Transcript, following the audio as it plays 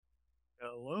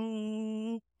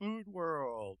Hello, food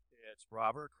world. It's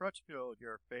Robert Crutchfield,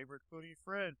 your favorite foodie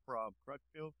friend from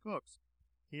Crutchfield Cooks,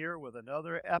 here with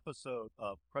another episode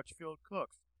of Crutchfield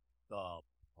Cooks, the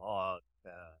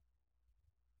podcast.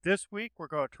 This week, we're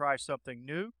going to try something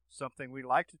new, something we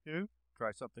like to do,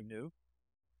 try something new.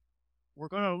 We're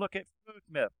going to look at food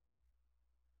myths.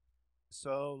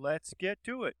 So let's get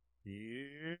to it.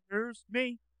 Here's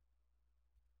me.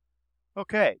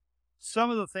 Okay, some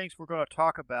of the things we're going to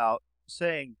talk about,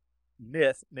 saying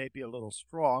myth may be a little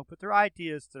strong, but they're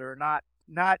ideas that are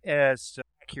not as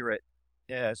accurate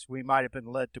as we might have been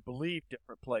led to believe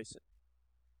different places.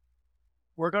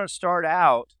 We're going to start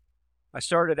out, I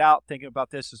started out thinking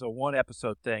about this as a one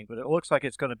episode thing, but it looks like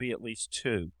it's going to be at least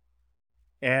two.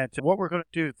 And what we're going to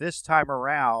do this time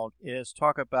around is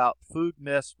talk about food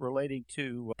myths relating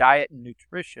to diet and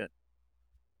nutrition.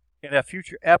 In a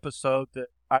future episode that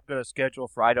I'm going to schedule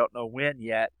for I don't know when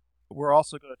yet, we're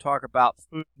also going to talk about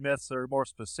food myths that are more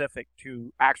specific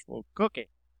to actual cooking.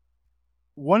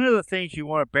 One of the things you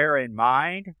want to bear in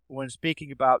mind when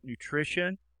speaking about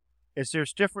nutrition is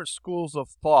there's different schools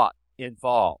of thought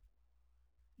involved.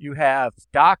 You have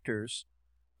doctors,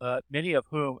 many of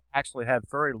whom actually have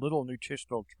very little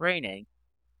nutritional training,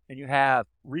 and you have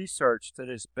research that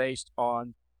is based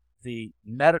on the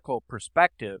medical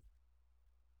perspective.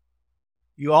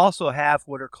 You also have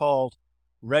what are called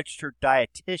registered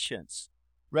dietitians.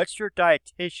 Registered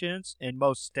dietitians in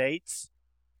most states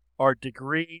are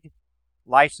degreed,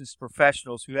 licensed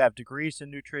professionals who have degrees in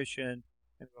nutrition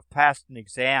and have passed an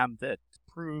exam that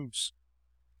proves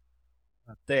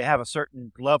they have a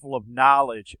certain level of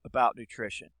knowledge about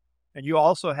nutrition. And you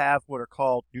also have what are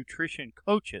called nutrition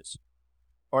coaches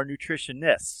or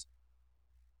nutritionists.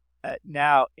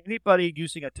 Now, anybody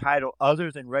using a title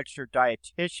other than registered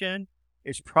dietitian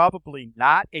is probably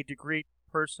not a degreed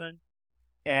person,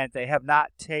 and they have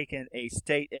not taken a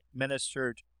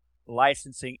state-administered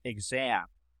licensing exam.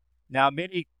 Now,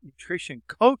 many nutrition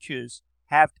coaches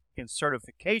have taken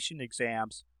certification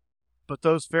exams, but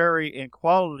those vary in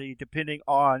quality depending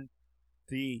on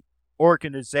the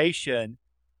organization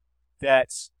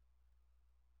that's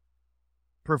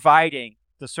providing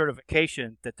the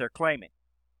certification that they're claiming.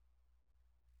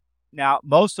 Now,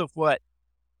 most of what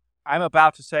I'm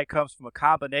about to say comes from a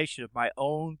combination of my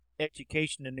own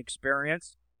education and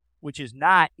experience, which is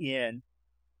not in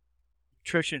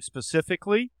nutrition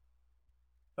specifically,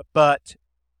 but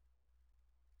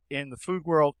in the food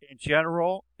world in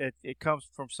general. It comes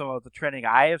from some of the training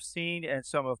I have seen and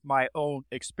some of my own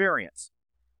experience.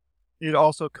 It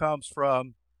also comes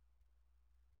from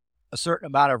a certain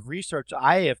amount of research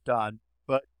I have done,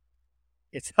 but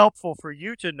it's helpful for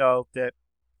you to know that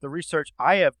the research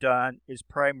I have done is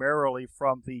primarily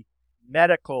from the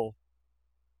medical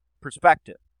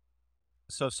perspective.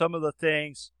 So some of the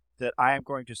things that I am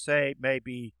going to say may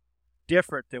be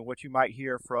different than what you might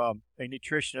hear from a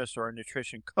nutritionist or a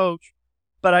nutrition coach,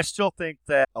 but I still think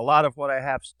that a lot of what I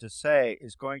have to say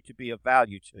is going to be of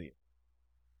value to you.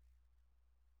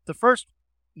 The first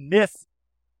myth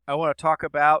I want to talk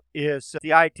about is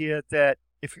the idea that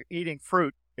if you're eating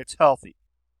fruit, it's healthy.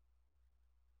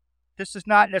 This is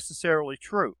not necessarily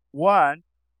true. One,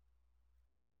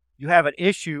 you have an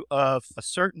issue of a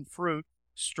certain fruit,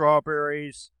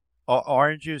 strawberries, or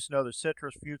oranges, and other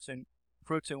citrus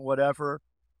fruits and whatever,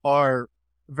 are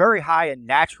very high in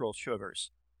natural sugars.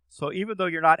 So even though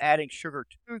you're not adding sugar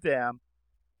to them,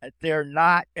 they're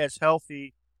not as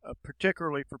healthy,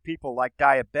 particularly for people like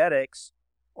diabetics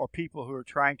or people who are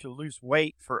trying to lose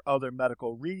weight for other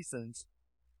medical reasons,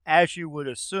 as you would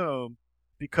assume,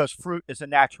 because fruit is a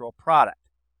natural product.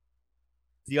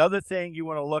 The other thing you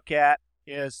want to look at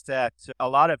is that a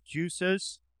lot of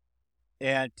juices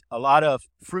and a lot of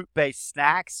fruit-based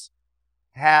snacks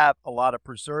have a lot of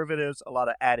preservatives, a lot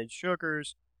of added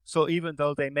sugars. So even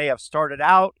though they may have started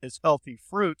out as healthy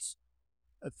fruits,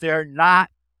 they're not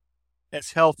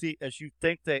as healthy as you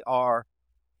think they are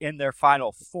in their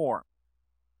final form.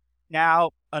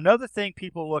 Now, another thing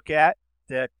people look at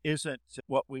that isn't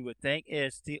what we would think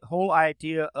is the whole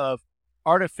idea of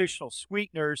artificial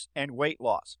sweeteners and weight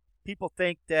loss. People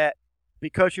think that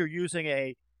because you're using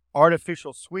a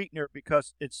artificial sweetener,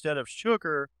 because instead of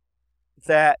sugar,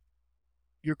 that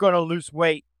you're going to lose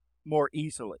weight more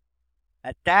easily.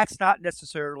 And that's not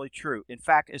necessarily true. In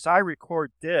fact, as I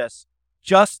record this,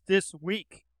 just this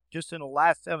week, just in the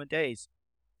last 7 days,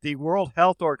 the World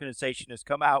Health Organization has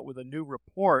come out with a new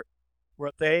report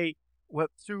where they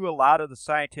went through a lot of the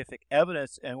scientific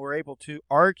evidence and were able to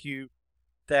argue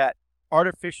that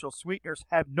artificial sweeteners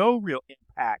have no real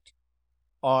impact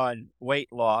on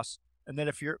weight loss. And then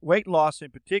if your weight loss in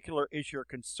particular is your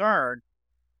concern,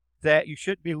 that you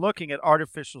shouldn't be looking at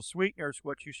artificial sweeteners.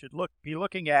 What you should be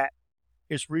looking at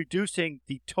is reducing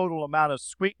the total amount of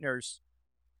sweeteners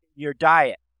in your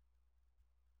diet.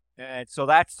 And so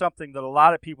that's something that a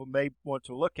lot of people may want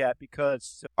to look at,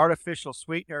 because artificial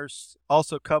sweeteners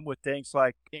also come with things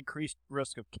like increased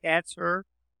risk of cancer.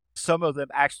 Some of them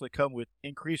actually come with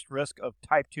increased risk of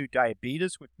type 2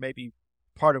 diabetes, which may be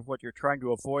part of what you're trying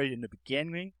to avoid in the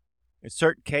beginning. In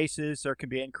certain cases, there can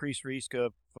be increased risk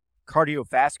of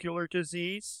cardiovascular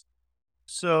disease.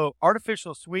 So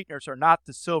artificial sweeteners are not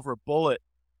the silver bullet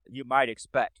you might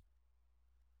expect.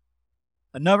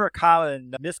 Another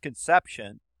common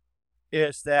misconception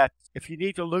is that if you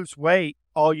need to lose weight,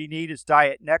 all you need is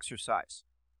diet and exercise.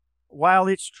 While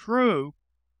it's true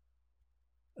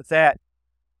that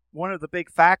one of the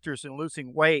big factors in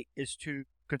losing weight is to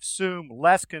consume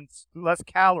less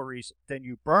calories than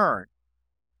you burn,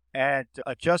 and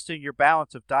adjusting your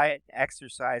balance of diet and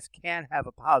exercise can have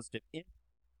a positive impact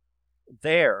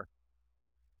there.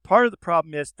 Part of the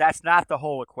problem is that's not the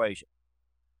whole equation.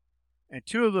 And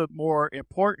two of the more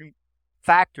important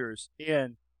factors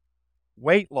in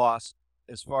weight loss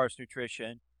as far as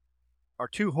nutrition are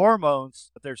two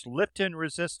hormones. There's leptin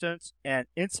resistance and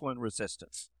insulin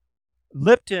resistance.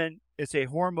 Leptin is a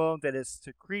hormone that is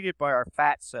secreted by our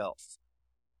fat cells,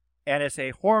 and it's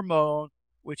a hormone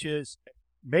which is a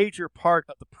major part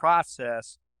of the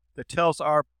process that tells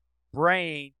our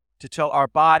brain to tell our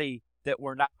body that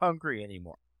we're not hungry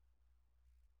anymore.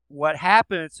 What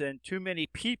happens in too many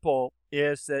people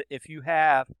is that if you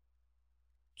have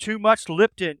too much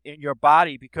leptin in your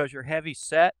body because you're heavy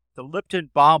set, the leptin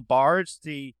bombards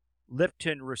the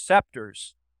leptin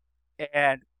receptors.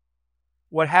 And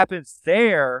what happens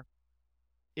there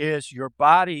is your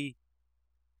body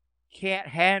can't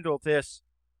handle this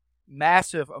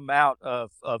massive amount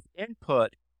of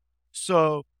input.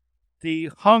 So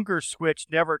the hunger switch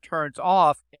never turns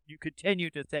off, and you continue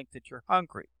to think that you're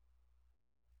hungry.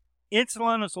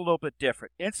 Insulin is a little bit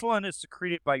different. Insulin is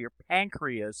secreted by your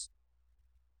pancreas.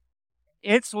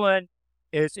 Insulin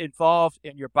is involved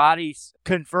in your body's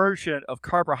conversion of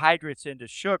carbohydrates into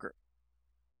sugar.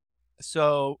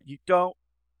 So you don't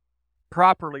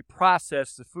properly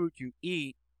process the food you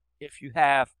eat if you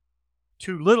have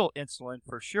too little insulin,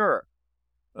 for sure.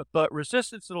 But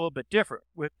resistance is a little bit different.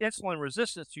 With insulin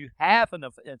resistance, you have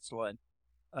enough insulin,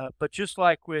 but just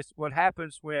like with what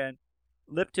happens when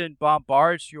leptin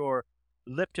bombards your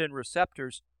leptin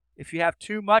receptors, if you have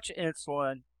too much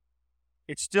insulin,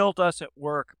 it still doesn't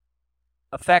work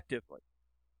effectively.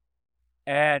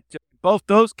 And in both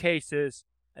those cases,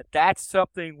 that's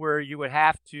something where you would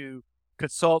have to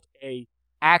consult a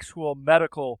actual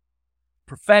medical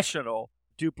professional,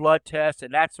 do blood tests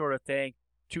and that sort of thing,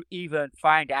 to even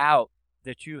find out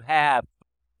that you have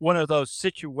one of those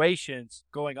situations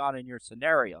going on in your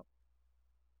scenario.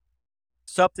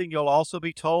 Something you'll also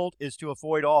be told is to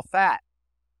avoid all fat.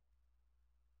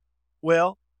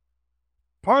 Well,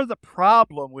 part of the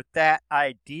problem with that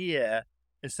idea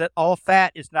is that all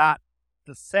fat is not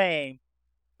the same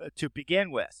to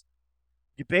begin with.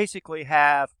 You basically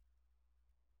have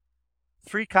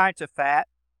three kinds of fat.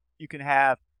 You can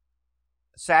have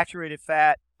saturated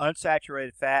fat,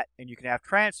 unsaturated fat, and you can have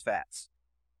trans fats.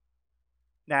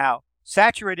 Now,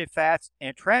 saturated fats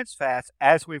and trans fats,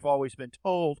 as we've always been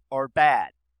told, are bad.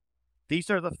 These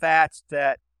are the fats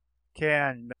that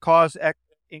can cause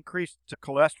increased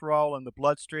cholesterol in the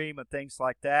bloodstream and things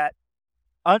like that.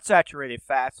 Unsaturated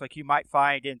fats, like you might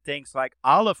find in things like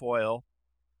olive oil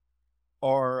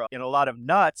or in a lot of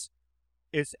nuts,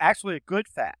 is actually a good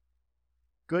fat.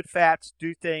 Good fats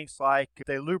do things like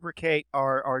they lubricate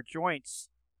our joints.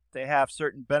 They have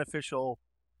certain beneficial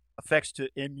effects to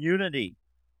immunity,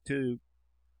 to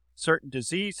certain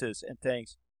diseases and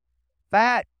things.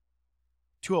 Fat,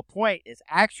 to a point, is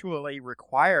actually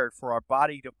required for our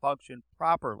body to function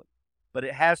properly, but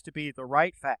it has to be the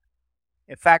right fat.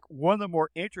 In fact, one of the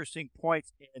more interesting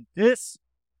points in this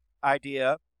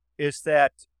idea is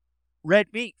that red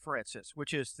meat, for instance,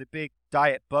 which is the big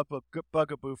diet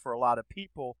bugaboo for a lot of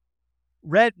people,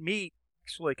 red meat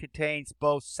actually contains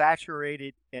both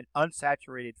saturated and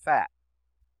unsaturated fat.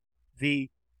 The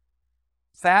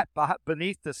fat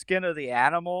beneath the skin of the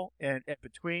animal and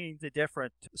between the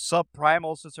different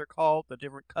subprimals, as they're called, the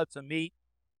different cuts of meat,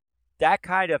 that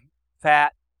kind of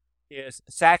fat is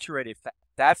saturated fat.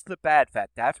 That's the bad fat.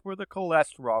 That's where the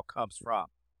cholesterol comes from.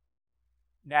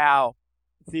 Now,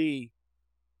 the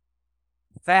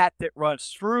fat that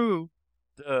runs through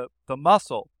the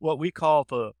muscle, what we call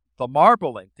the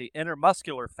marbling, the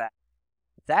intermuscular fat,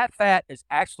 that fat is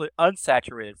actually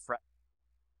unsaturated fat,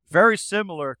 very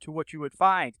similar to what you would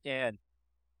find in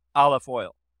olive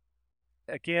oil.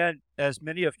 again, as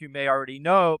many of you may already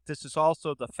know, this is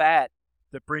also the fat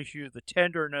that brings you the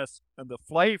tenderness and the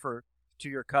flavor to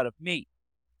your cut of meat.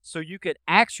 So you could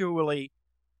actually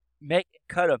make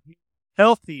a cut of meat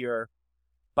healthier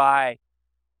by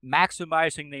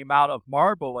maximizing the amount of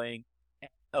marbling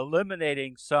and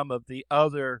eliminating some of the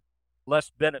other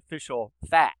less beneficial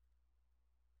fat.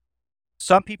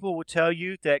 Some people will tell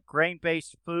you that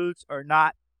grain-based foods are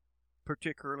not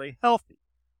particularly healthy.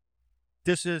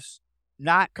 This is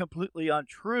not completely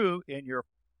untrue in your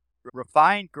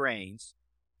refined grains,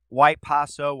 white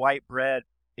pasta, white bread,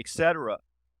 etc.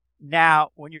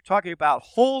 Now, when you're talking about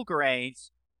whole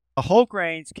grains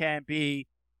can be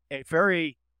a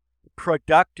very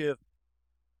productive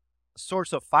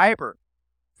source of fiber,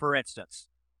 for instance.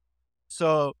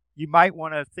 So you might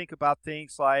want to think about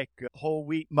things like whole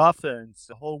wheat muffins,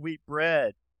 whole wheat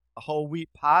bread, whole wheat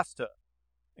pasta,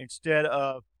 instead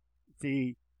of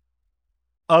the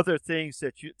other things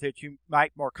that you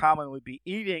might more commonly be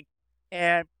eating.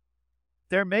 And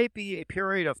there may be a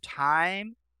period of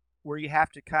time where you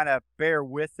have to kind of bear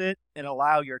with it and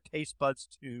allow your taste buds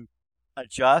to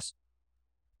adjust.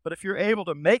 But if you're able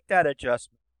to make that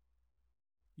adjustment,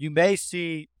 you may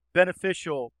see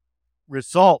beneficial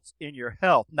results in your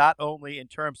health, not only in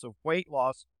terms of weight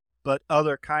loss, but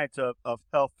other kinds of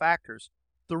health factors.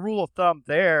 The rule of thumb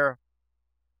there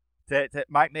that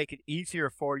might make it easier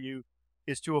for you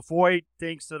is to avoid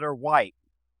things that are white.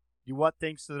 You want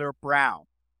things that are brown.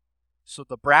 So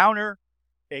the browner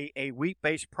a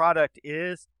wheat-based product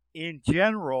is, in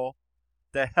general,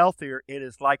 the healthier it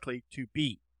is likely to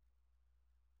be.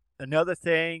 Another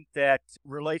thing that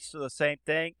relates to the same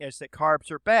thing is that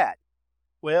carbs are bad.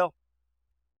 Well,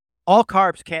 all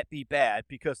carbs can't be bad,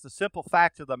 because the simple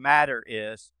fact of the matter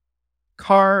is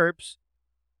carbs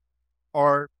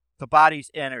are the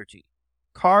body's energy.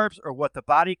 Carbs are what the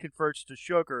body converts to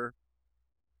sugar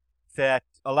that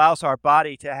allows our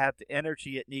body to have the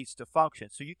energy it needs to function.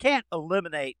 So you can't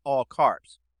eliminate all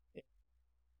carbs.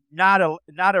 Not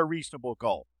a reasonable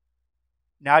goal.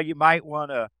 Now you might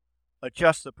want to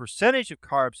adjust the percentage of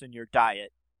carbs in your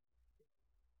diet.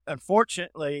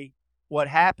 Unfortunately, what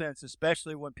happens,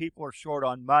 especially when people are short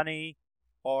on money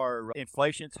or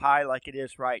inflation's high like it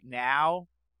is right now,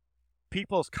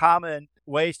 people's common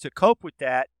ways to cope with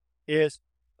that is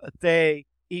they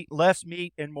eat less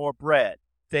meat and more bread.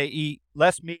 They eat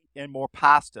less meat and more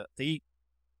pasta. They eat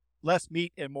less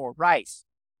meat and more rice.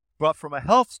 But from a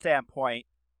health standpoint,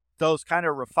 those kind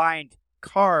of refined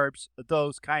carbs,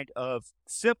 those kind of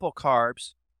simple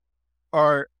carbs,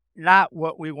 are not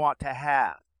what we want to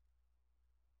have.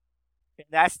 And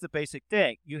that's the basic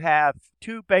thing. You have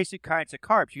two basic kinds of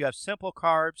carbs. You have simple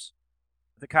carbs,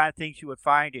 the kind of things you would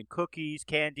find in cookies,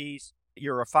 candies,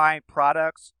 your refined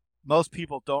products. Most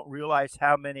people don't realize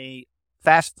how many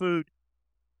fast food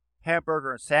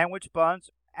hamburger and sandwich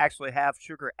buns actually have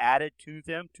sugar added to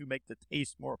them to make the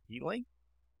taste more appealing.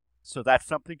 So that's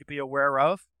something to be aware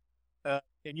of.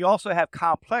 And you also have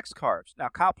complex carbs. Now,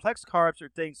 complex carbs are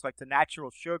things like the natural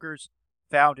sugars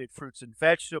found in fruits and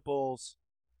vegetables,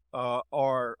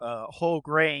 or whole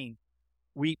grain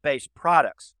wheat-based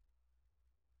products.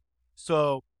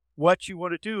 So what you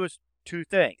want to do is two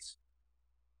things.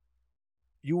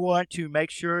 You want to make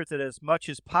sure that as much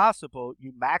as possible,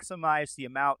 you maximize the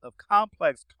amount of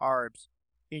complex carbs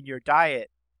in your diet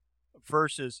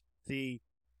versus the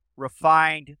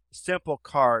refined, simple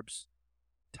carbs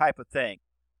type of thing.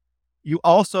 You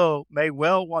also may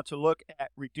well want to look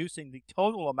at reducing the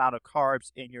total amount of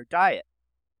carbs in your diet.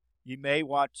 You may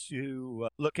want to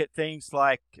look at things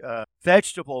like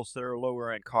vegetables that are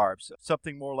lower in carbs,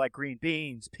 something more like green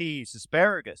beans, peas,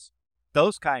 asparagus,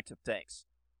 those kinds of things.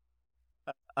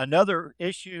 Another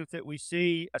issue that we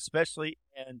see, especially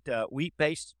in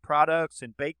wheat-based products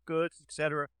and baked goods,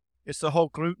 etc., is the whole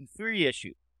gluten-free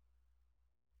issue.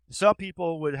 Some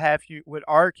people would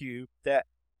argue that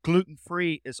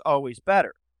gluten-free is always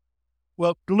better.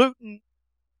 Well, gluten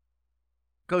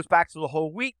goes back to the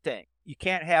whole wheat thing. You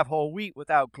can't have whole wheat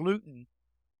without gluten.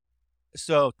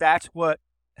 So that's what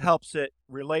helps it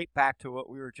relate back to what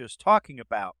we were just talking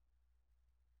about.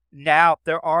 Now,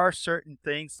 there are certain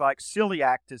things like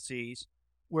celiac disease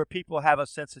where people have a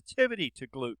sensitivity to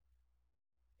gluten.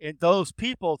 In those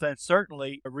people, then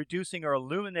certainly reducing or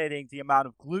eliminating the amount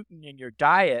of gluten in your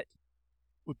diet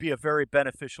would be a very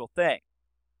beneficial thing.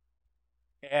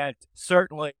 And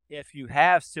certainly if you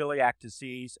have celiac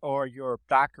disease or your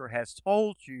doctor has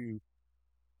told you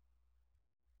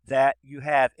that you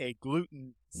have a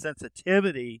gluten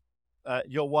sensitivity,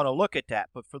 you'll want to look at that.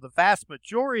 But for the vast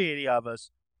majority of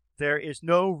us, there is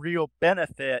no real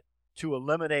benefit to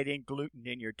eliminating gluten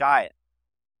in your diet.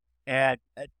 And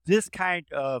this kind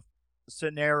of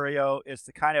scenario is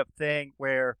the kind of thing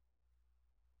where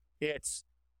it's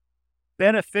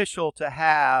beneficial to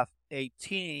have a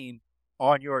team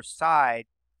on your side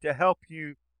to help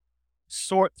you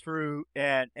sort through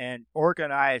and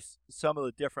organize some of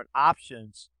the different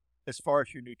options as far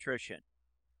as your nutrition.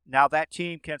 Now, that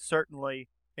team can certainly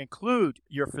include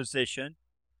your physician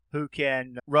who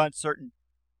can run certain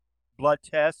blood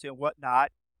tests and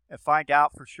whatnot and find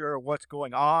out for sure what's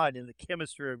going on in the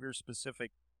chemistry of your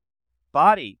specific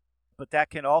body. But that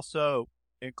can also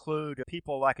include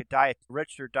people like a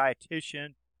registered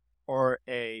dietitian or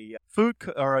a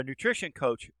or a nutrition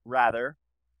coach, rather.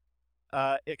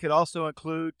 It could also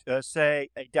include, say,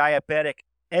 a diabetic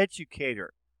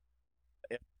educator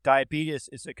if diabetes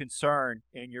is a concern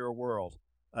in your world.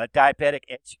 Diabetic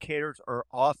educators are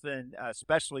often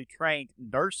specially trained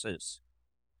nurses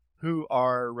who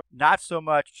are not so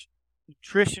much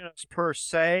nutritionists per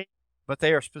se, but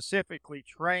they are specifically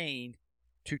trained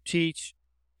to teach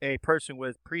a person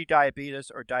with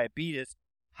prediabetes or diabetes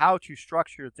how to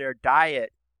structure their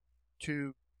diet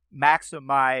to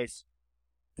maximize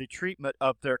the treatment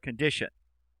of their condition.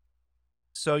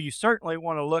 So you certainly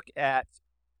want to look at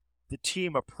the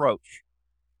team approach,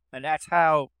 and that's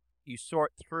how you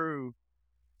sort through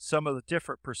some of the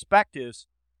different perspectives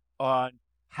on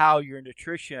how your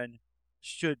nutrition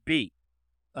should be.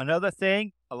 Another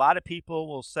thing, a lot of people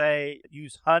will say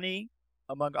use honey,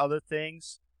 among other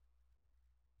things.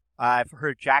 I've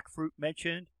heard jackfruit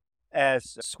mentioned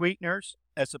as sweeteners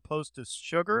as opposed to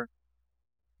sugar.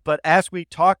 But as we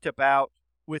talked about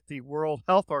with the World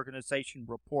Health Organization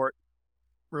report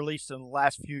released in the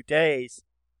last few days,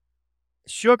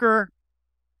 sugar,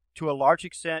 to a large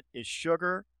extent, is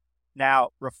sugar. Now,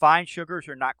 refined sugars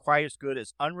are not quite as good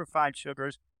as unrefined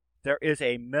sugars. There is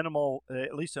a minimal,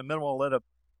 at least a minimal little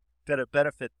bit of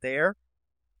benefit there.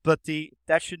 But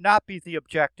that should not be the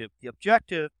objective. The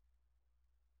objective,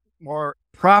 more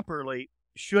properly,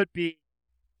 should be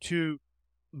to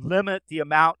limit the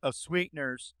amount of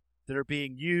sweeteners that are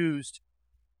being used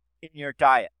in your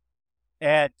diet.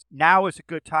 And now is a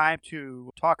good time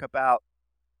to talk about,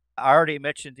 I already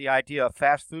mentioned the idea of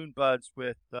fast food buns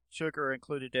with sugar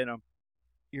included in them.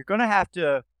 You're going to have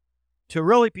to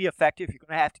really be effective, you're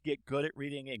going to have to get good at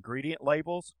reading ingredient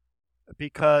labels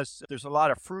because there's a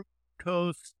lot of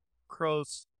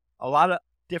fructose, a lot of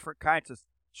different kinds of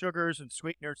sugars and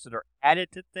sweeteners that are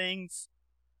added to things.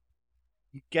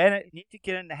 You need to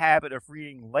get in the habit of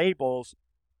reading labels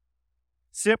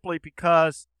simply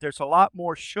because there's a lot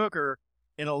more sugar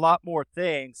in a lot more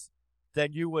things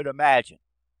than you would imagine.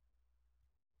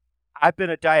 I've been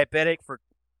a diabetic for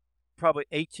probably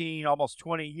 18, almost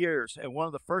 20 years, and one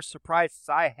of the first surprises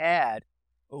I had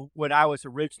when I was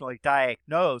originally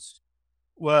diagnosed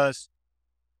was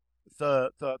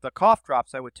the cough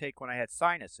drops I would take when I had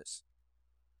sinuses.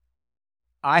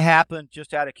 I happened,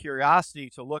 just out of curiosity,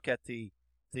 to look at the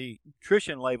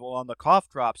nutrition label on the cough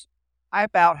drops. I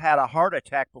about had a heart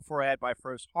attack before I had my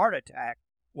first heart attack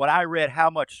when I read how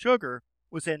much sugar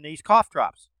was in these cough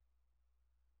drops.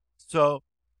 So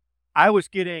I was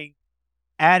getting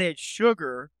added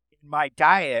sugar in my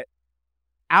diet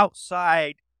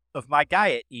outside of my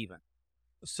diet even.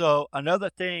 So another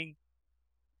thing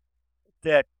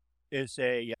that is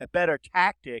a better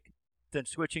tactic than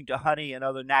switching to honey and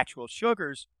other natural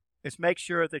sugars is make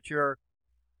sure that you're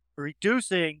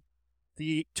reducing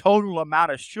the total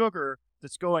amount of sugar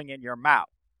that's going in your mouth.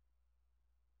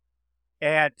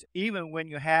 And even when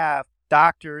you have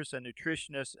doctors and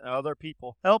nutritionists and other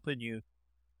people helping you,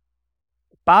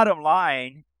 bottom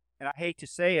line, and I hate to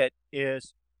say it,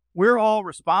 is we're all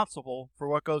responsible for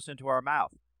what goes into our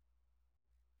mouth.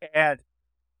 And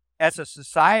as a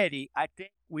society, I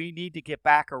think we need to get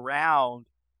back around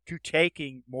to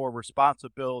taking more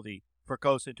responsibility for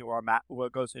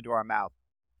what goes into our mouth.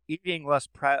 Eating less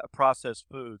processed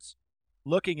foods,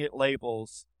 looking at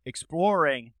labels,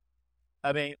 exploring.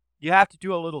 I mean, you have to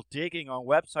do a little digging on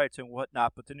websites and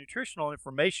whatnot, but the nutritional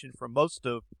information for most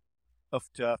of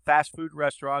fast food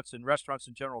restaurants and restaurants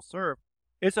in general serve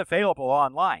is available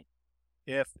online,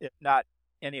 if not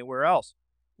anywhere else.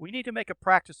 We need to make a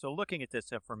practice of looking at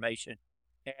this information,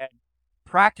 and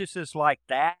practices like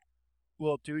that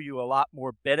will do you a lot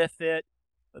more benefit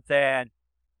than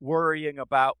worrying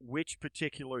about which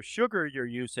particular sugar you're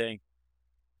using,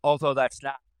 although that's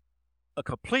not a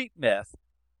complete myth.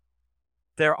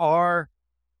 There are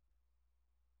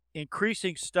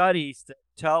increasing studies that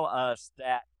tell us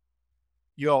that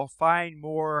you'll find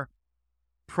more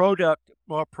productive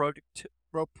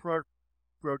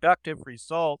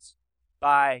results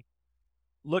by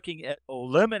looking at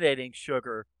eliminating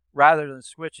sugar rather than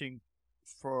switching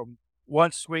from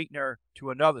one sweetener to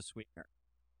another sweetener.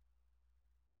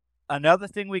 Another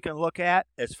thing we can look at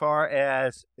as far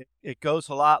as it goes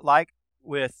a lot like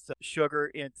with sugar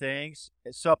in things,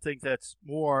 is something that's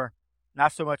more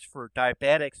not so much for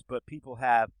diabetics, but people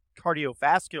have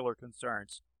cardiovascular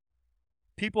concerns.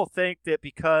 People think that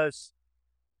because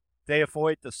they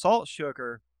avoid the salt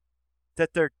sugar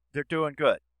that they're doing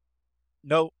good.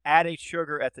 No added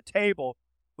sugar at the table,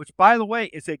 which, by the way,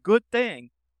 is a good thing,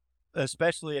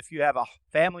 especially if you have a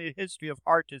family history of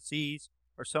heart disease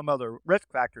or some other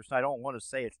risk factors. I don't want to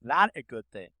say it's not a good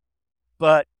thing,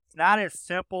 but it's not as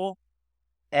simple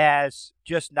as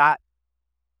just not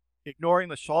ignoring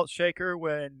the salt shaker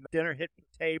when dinner hits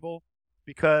the table,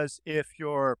 because if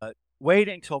you're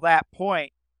waiting till that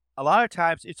point, a lot of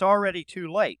times it's already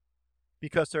too late,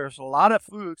 because there's a lot of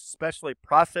foods, especially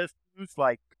processed foods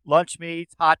like lunch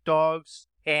meats, hot dogs,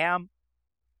 ham.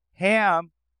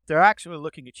 Ham, they're actually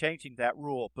looking at changing that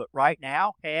rule, but right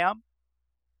now, ham,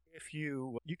 if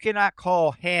you cannot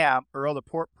call ham or other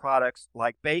pork products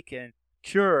like bacon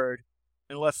cured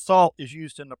unless salt is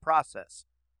used in the process.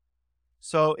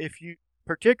 So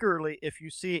particularly if you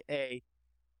see a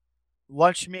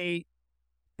lunch meat,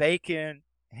 bacon,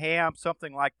 ham,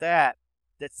 something like that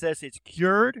says it's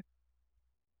cured,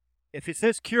 if it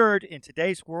says cured in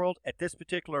today's world at this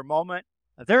particular moment,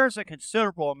 there is a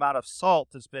considerable amount of salt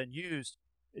that's been used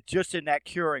just in that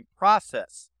curing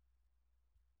process.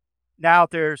 Now,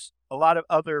 there's a lot of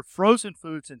other frozen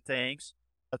foods and things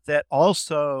that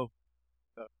also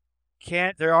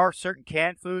there are certain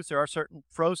canned foods, there are certain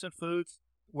frozen foods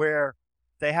where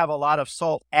they have a lot of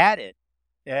salt added.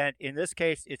 And in this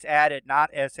case, it's added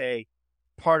not as a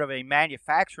part of a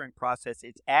manufacturing process,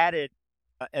 it's added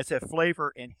as a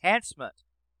flavor enhancement.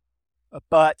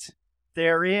 But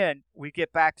therein, we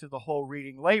get back to the whole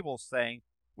reading labels thing,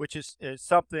 which is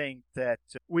something that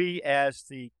we as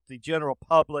the general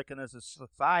public and as a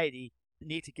society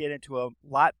need to get into a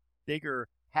lot bigger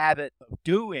habit of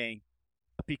doing,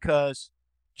 because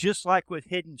just like with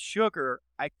hidden sugar,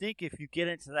 I think if you get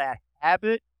into that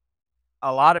habit,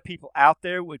 a lot of people out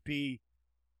there would be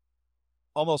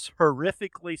almost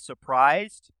horrifically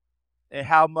surprised at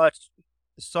how much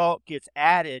salt gets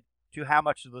added to how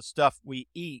much of the stuff we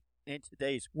eat in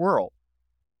today's world.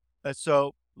 And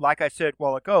so, like I said a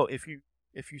while ago, if you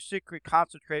secretly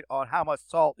concentrate on how much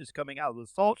salt is coming out of the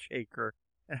salt shaker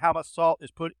and how much salt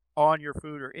is put on your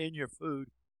food or in your food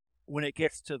when it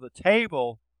gets to the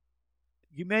table,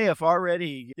 it may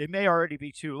already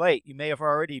be too late. You may have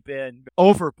already been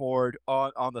overboard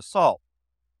on the salt.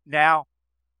 Now,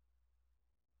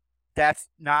 that's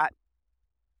not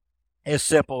as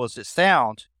simple as it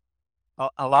sounds.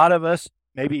 A lot of us,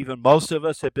 maybe even most of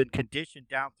us, have been conditioned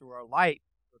down through our life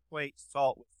to equate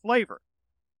salt with flavor.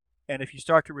 And if you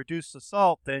start to reduce the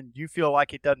salt, then you feel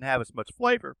like it doesn't have as much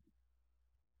flavor.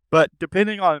 But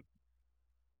depending on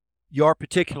your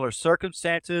particular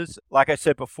circumstances, like I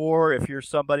said before, if you're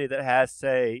somebody that has,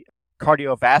 say,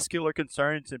 cardiovascular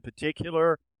concerns in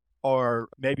particular, or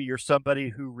maybe you're somebody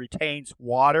who retains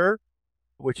water,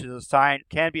 which is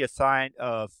can be a sign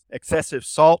of excessive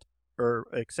salt or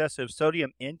excessive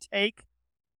sodium intake,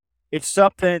 it's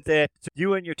something that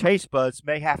you and your taste buds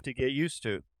may have to get used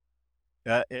to,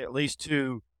 at least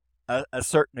to a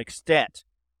certain extent.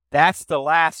 That's the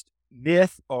last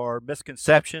myth or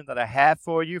misconception that I have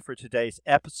for you for today's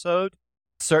episode.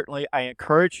 Certainly, I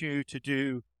encourage you to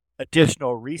do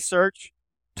additional research.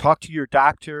 Talk to your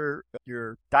doctor,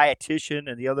 your dietitian,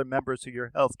 and the other members of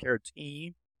your healthcare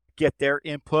team. Get their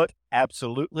input,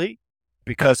 absolutely,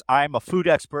 because I'm a food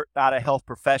expert, not a health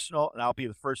professional, and I'll be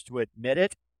the first to admit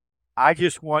it. I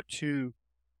just want to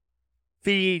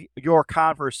feed your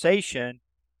conversation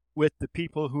with the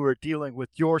people who are dealing with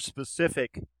your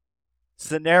specific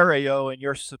scenario and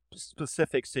your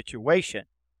specific situation.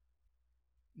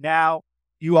 Now,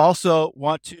 you also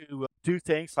want to do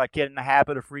things like get in the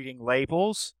habit of reading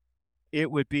labels.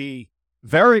 It would be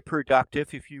very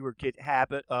productive if you were to get a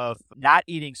habit of not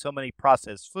eating so many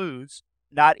processed foods,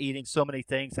 not eating so many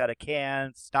things out of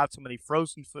cans, not so many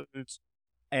frozen foods,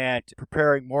 and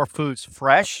preparing more foods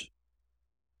fresh.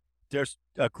 There's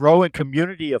a growing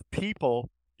community of people,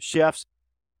 chefs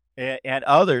and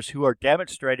others, who are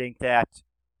demonstrating that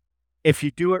if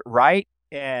you do it right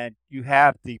and you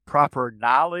have the proper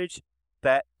knowledge,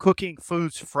 that cooking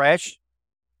foods fresh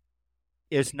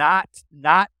is not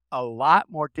a lot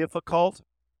more difficult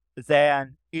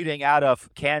than eating out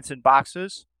of cans and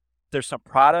boxes. There's some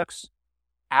products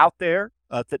out there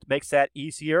that makes that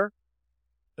easier.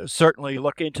 Certainly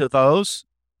look into those.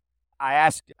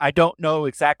 I don't know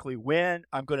exactly when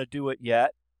I'm going to do it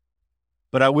yet,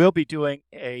 But I will be doing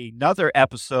another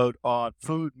episode on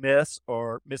food myths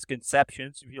or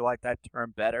misconceptions, if you like that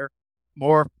term better,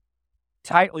 more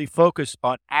tightly focused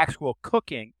on actual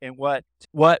cooking and what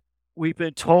we've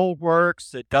been told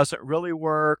works that doesn't really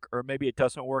work, or maybe it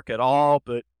doesn't work at all,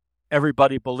 but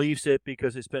everybody believes it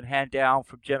because it's been handed down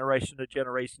from generation to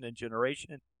generation and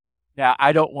generation. Now,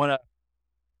 I don't want to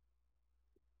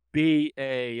be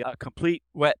a complete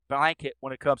wet blanket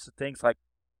when it comes to things like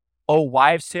old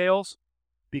wives' tales,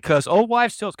 because old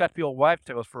wives' tales got to be old wives'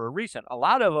 tales for a reason. A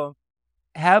lot of them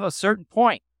have a certain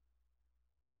point,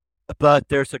 but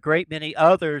there's a great many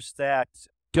others that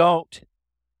don't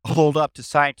hold up to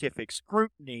scientific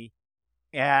scrutiny,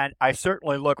 and I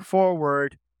certainly look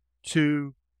forward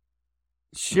to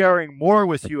sharing more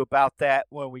with you about that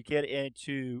when we get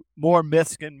into more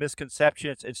myths and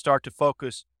misconceptions and start to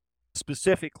focus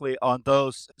specifically on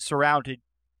those surrounded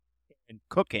in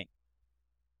cooking.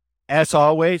 As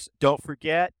always, don't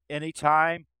forget,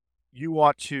 anytime you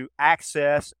want to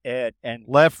access and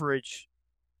leverage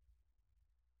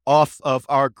off of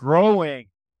our growing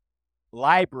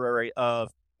library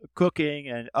of cooking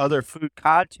and other food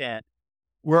content,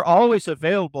 we're always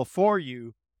available for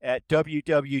you at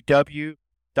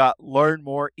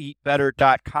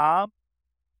www.learnmoreeatbetter.com.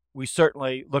 We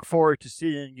certainly look forward to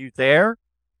seeing you there.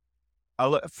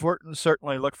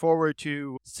 Certainly look forward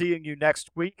to seeing you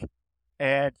next week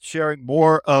and sharing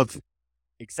more of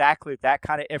exactly that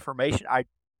kind of information.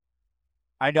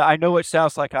 I know it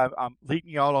sounds like I'm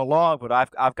leading you all along, but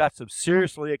I've got some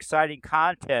seriously exciting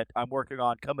content I'm working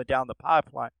on coming down the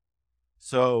pipeline.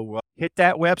 So hit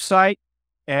that website,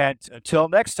 and until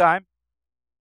next time,